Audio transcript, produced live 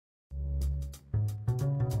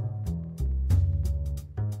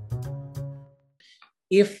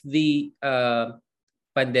if the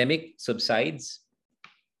pandemic subsides,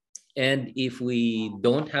 and if we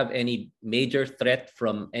don't have any major threat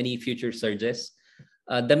from any future surges,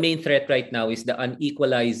 the main threat right now is the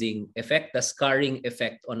unequalizing effect, the scarring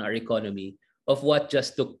effect on our economy of what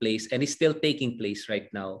just took place and is still taking place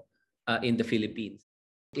right now in the Philippines.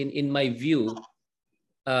 In my view,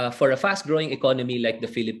 for a fast-growing economy like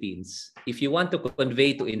the Philippines, if you want to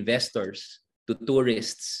convey to investors, to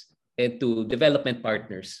tourists, and to development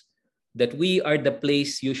partners that we are the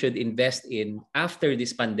place you should invest in after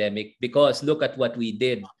this pandemic, because look at what we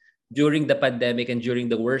did during the pandemic and during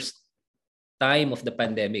the worst time of the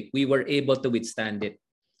pandemic, we were able to withstand it.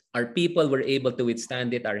 Our people were able to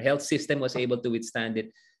withstand it. Our health system was able to withstand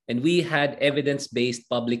it. And we had evidence-based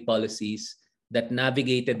public policies that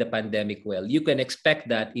navigated the pandemic well. You can expect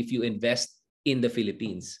that if you invest in the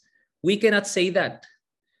Philippines. We cannot say that.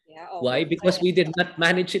 Yeah, why? Because we did not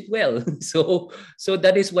manage it well. So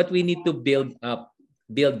that is what we need to build up,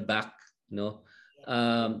 build back, no?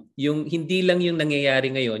 Yung hindi lang yung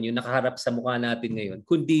nangyayari ngayon, yung nakaharap sa mukha natin ngayon,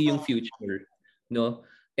 kundi yung future, no?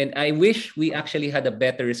 And I wish we actually had a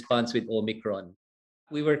better response with Omicron.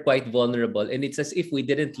 We were quite vulnerable, and it's as if we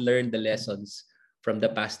didn't learn the lessons from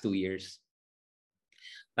the past 2 years.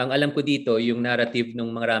 Ang alam ko dito, yung narrative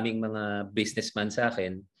ng maraming mga businessman sa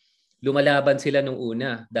akin, lumalaban sila nung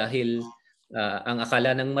una dahil ang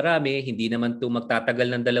akala ng marami, hindi naman to magtatagal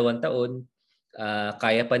ng 2 taon,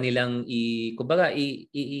 kaya pa nilang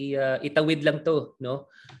itawid lang to, no?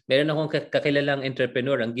 Meron akong kakilalang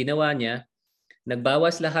entrepreneur, ang ginawa niya,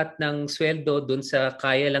 nagbawas lahat ng sweldo dun sa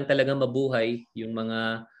kaya lang talagang mabuhay yung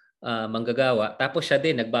mga manggagawa. Tapos siya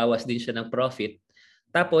din, nagbawas din siya ng profit.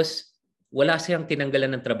 Tapos wala siyang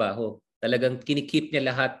tinanggalan ng trabaho. Talagang kinikip niya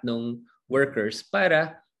lahat ng workers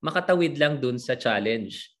para makatawid lang dun sa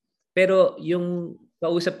challenge. Pero yung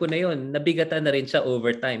kausap ko na yun, nabigatan na rin siya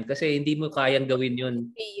overtime kasi hindi mo kayang gawin yun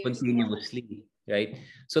continuously. Right?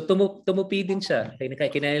 So tumupi din siya.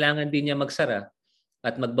 Kinailangan din niya magsara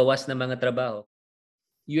at magbawas ng mga trabaho.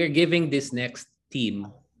 You are giving this next team,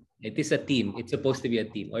 it is a team, it's supposed to be a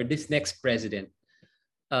team, or this next president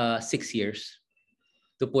 6 years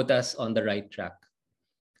to put us on the right track.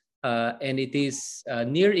 And it is a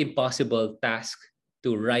near impossible task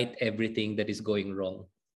to right everything that is going wrong,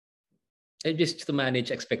 and just to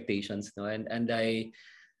manage expectations, no. And I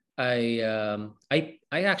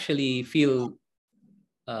actually feel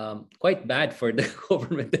quite bad for the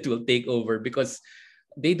government that will take over, because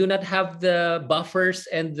they do not have the buffers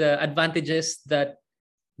and the advantages that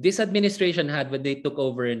this administration had when they took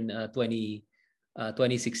over in 2016.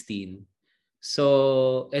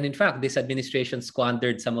 So, and in fact, this administration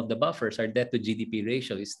squandered some of the buffers. Our debt to GDP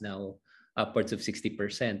ratio is now upwards of 60%.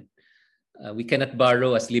 We cannot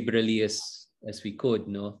borrow as liberally as we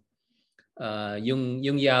could, no? Yung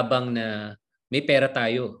yabang na may pera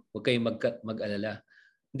tayo, huwag kayong mag-alala.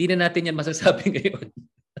 Hindi na natin yan masasabi ngayon.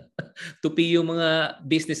 Tupi yung mga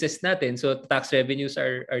businesses natin, so tax revenues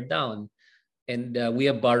are down, and we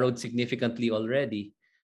have borrowed significantly already.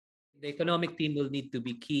 The economic team will need to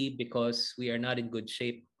be key because we are not in good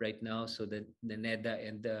shape right now. So the NEDA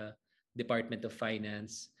and the Department of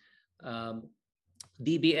Finance.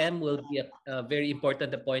 DBM will be a very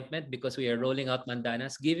important appointment because we are rolling out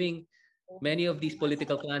Mandanas, giving many of these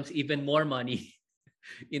political clans even more money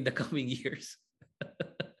in the coming years.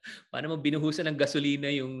 Paano mo binuhusan ng gasolina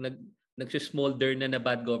yung nag-smolder na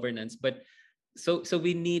bad governance? But so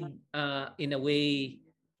we need in a way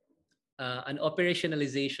an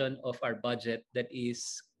operationalization of our budget that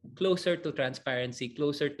is closer to transparency,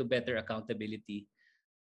 closer to better accountability.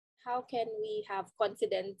 How can we have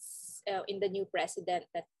confidence in the new president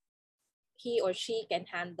that he or she can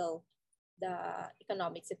handle the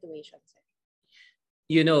economic situation?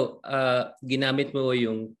 You know, ginamit mo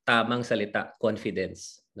yung tamang salita,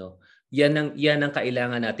 confidence, no? Yan ang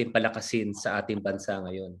kailangan natin palakasin sa ating bansa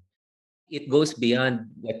ngayon. It goes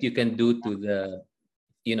beyond what you can do to the,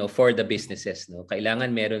 for the businesses, no?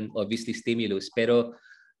 Kailangan meron obviously stimulus, pero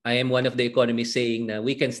I am one of the economists saying na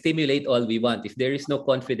we can stimulate all we want. If there is no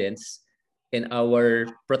confidence and our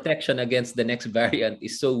protection against the next variant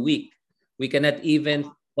is so weak, we cannot even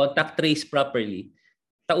contact trace properly.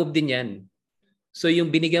 Taob din yan. So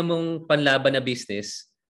yung binigyan mong panlaban na business,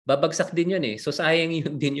 babagsak din yun eh. So sayang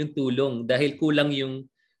yun din yung tulong dahil kulang yung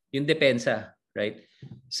depensa, right?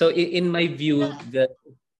 So in my view,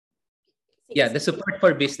 the support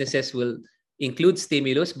for businesses will include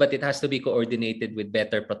stimulus, but it has to be coordinated with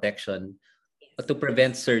better protection to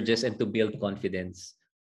prevent surges and to build confidence.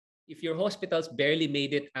 If your hospitals barely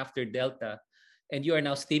made it after Delta and you are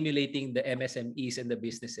now stimulating the MSMEs and the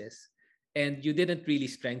businesses, and you didn't really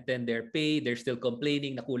strengthen their pay, they're still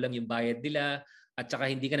complaining na kulang yung bayad nila, at saka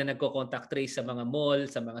hindi ka na nagko-contact trace sa mga mall,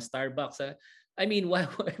 sa mga Starbucks. I mean, why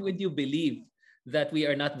would you believe that we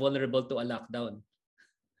are not vulnerable to a lockdown?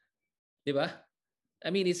 Diba? I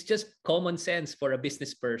mean, it's just common sense for a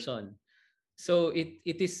business person. So it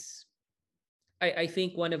is, I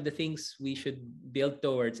think one of the things we should build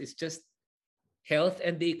towards is just health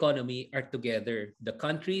and the economy are together. The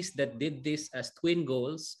countries that did this as twin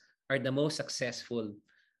goals are the most successful.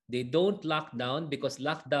 They don't lock down because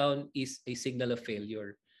lockdown is a signal of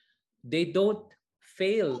failure. They don't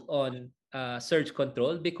fail on surge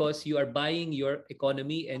control because you are buying your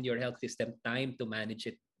economy and your health system time to manage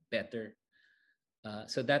it better.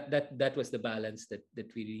 So that was the balance that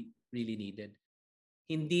we really needed.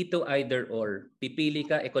 Hindi to either or. Pipili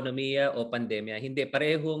ka ekonomiya o pandemya. Hindi,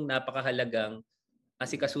 parehong napakahalagang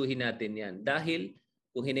asikasuhin natin yan. Dahil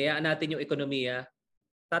kung hinayaan natin yung ekonomiya,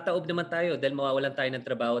 tataob naman tayo dahil mawawalan tayo ng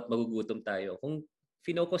trabaho at magugutom tayo. Kung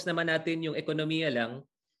finokus naman natin yung ekonomiya lang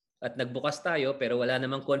at nagbukas tayo pero wala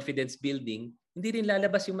namang confidence building, hindi rin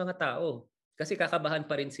lalabas yung mga tao. Kasi kakabahan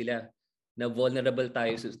pa rin sila na vulnerable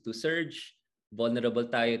tayo to surge, vulnerable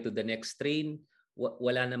tayo to the next strain,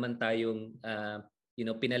 wala naman tayong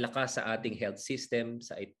pinalakas sa ating health system,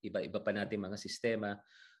 sa iba-iba pa nating mga sistema.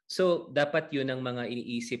 So, dapat yun ang mga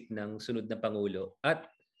iniisip ng sunod na Pangulo. At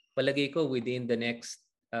palagay ko within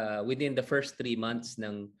the first 3 months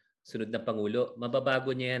ng sunod na Pangulo,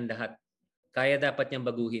 mababago niya yan lahat. Kaya dapat niyang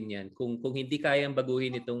baguhin yan. Kung hindi kayang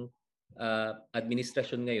baguhin itong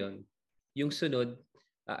administrasyon ngayon, yung sunod,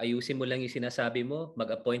 ayusin mo lang yung sinasabi mo,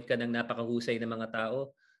 mag-appoint ka ng napakahusay na mga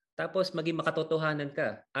tao, tapos maging makatotohanan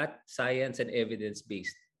ka at science and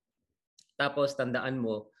evidence-based. Tapos tandaan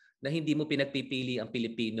mo na hindi mo pinagpipili ang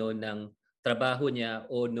Pilipino ng trabaho niya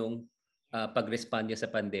o nung pag-respond niya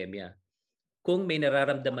sa pandemya. Kung may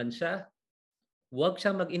nararamdaman siya, huwag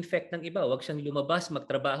siyang mag-infect ng iba. Huwag siyang lumabas,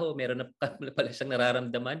 magtrabaho, meron na pala siyang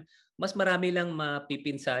nararamdaman. Mas marami lang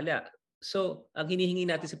mapipinsala. So, ang hinihingi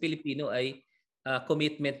natin sa Pilipino ay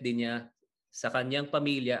commitment din niya sa kanyang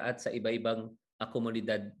pamilya at sa iba-ibang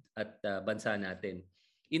komunidad at bansa natin.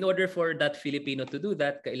 In order for that Filipino to do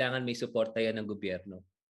that, kailangan may suporta yan ng gobyerno.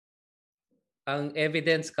 Ang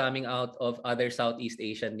evidence coming out of other Southeast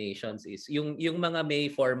Asian nations is yung mga may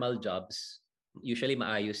formal jobs, usually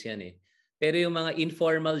maayos yan eh. Pero yung mga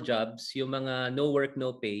informal jobs, yung mga no work,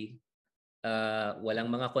 no pay, walang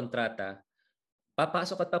mga kontrata,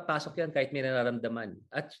 papasok at papasok yan kahit may nararamdaman.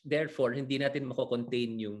 At therefore, hindi natin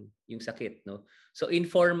mako-contain yung sakit. No? So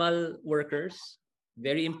informal workers,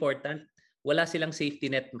 very important. Wala silang safety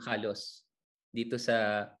net halos dito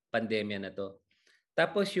sa pandemya na to.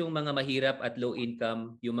 Tapos yung mga mahirap at low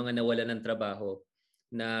income, yung mga nawalan ng trabaho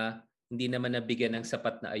na hindi naman nabigyan ng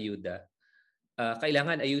sapat na ayuda,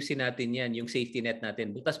 kailangan ayusin natin yan, yung safety net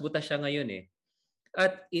natin. Butas-butas siya ngayon eh.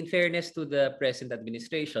 At in fairness to the present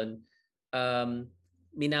administration,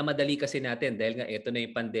 minamadali kasi natin dahil nga ito na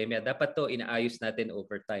yung pandemya. Dapat to inaayos natin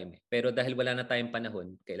over time. Pero dahil wala na tayong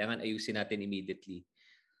panahon, kailangan ayusin natin immediately.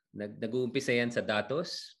 Nag-uumpisa yan sa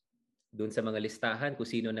datos, dun sa mga listahan kung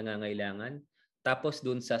sino nangangailangan. Tapos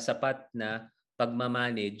dun sa sapat na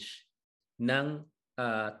pagmamanage ng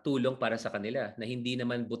tulong para sa kanila na hindi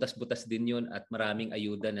naman butas-butas din yun at maraming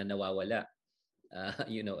ayuda na nawawala.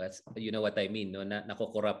 You know what I mean, no? Na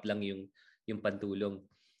nakokorrupt lang yung pantulong.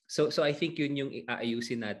 So I think yun yung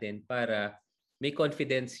aayusin natin para may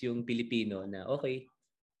confidence yung Pilipino na okay,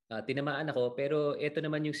 tinamaan ako pero ito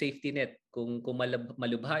naman yung safety net. Kung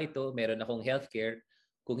malubha ito, meron akong healthcare.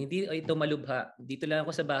 Kung hindi ito malubha, dito lang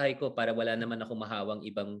ako sa bahay ko para wala naman akong mahawang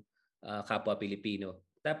ibang kapwa Pilipino.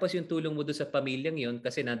 Tapos yung tulong mo doon sa pamilyang yon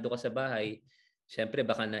kasi nando ka sa bahay, syempre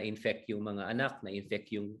baka na-infect yung mga anak,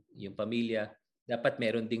 na-infect yung pamilya. Dapat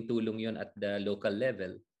meron ding tulong yon at the local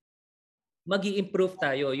level. Magi-improve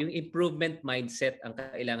tayo. Yung improvement mindset ang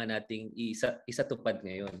kailangan nating isatupad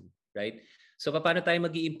ngayon. Right? So paano tayo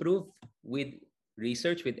magi-improve? With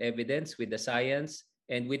research, with evidence, with the science,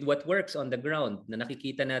 and with what works on the ground na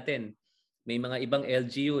nakikita natin. May mga ibang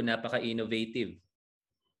LGU, napaka-innovative.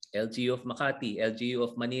 LGU of Makati, LGU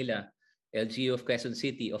of Manila, LGU of Quezon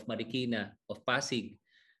City, of Marikina, of Pasig.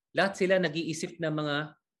 Lahat sila nag-iisip ng mga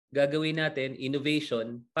gagawin natin,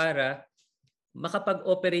 innovation, para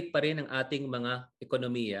makapag-operate pa rin ang ating mga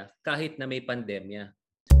ekonomiya kahit na may pandemya.